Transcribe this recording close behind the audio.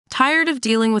Tired of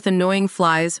dealing with annoying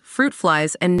flies, fruit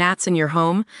flies, and gnats in your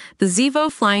home? The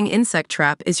Zevo Flying Insect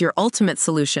Trap is your ultimate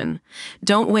solution.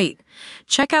 Don't wait.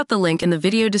 Check out the link in the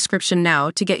video description now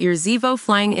to get your Zevo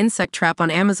Flying Insect Trap on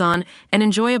Amazon and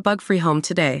enjoy a bug-free home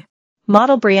today.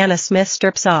 Model Briana Smith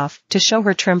strips off to show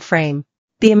her trim frame.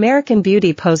 The American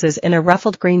beauty poses in a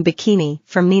ruffled green bikini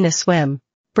from Nina Swim.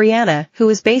 Briana, who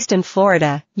is based in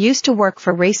Florida, used to work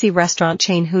for racy restaurant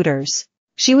chain Hooters.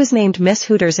 She was named Miss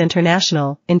Hooters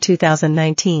International in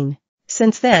 2019.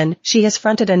 Since then, she has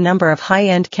fronted a number of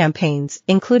high-end campaigns,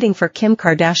 including for Kim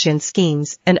Kardashian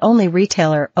Schemes and only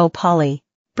retailer Oh Polly.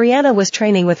 Briana was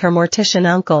training with her mortician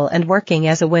uncle and working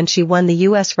as a when she won the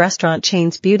U.S. restaurant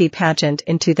chain's beauty pageant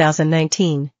in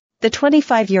 2019. The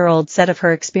 25-year-old said of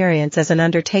her experience as an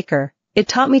undertaker, "It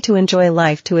taught me to enjoy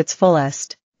life to its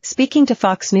fullest." Speaking to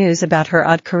Fox News about her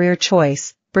odd career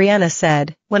choice, Briana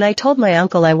said, "When I told my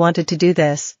uncle I wanted to do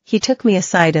this, he took me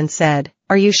aside and said,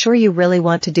 'Are you sure you really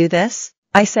want to do this?'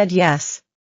 I said yes.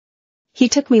 He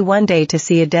took me one day to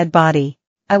see a dead body.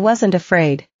 I wasn't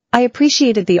afraid. I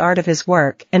appreciated the art of his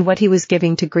work and what he was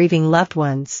giving to grieving loved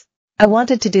ones. I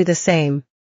wanted to do the same."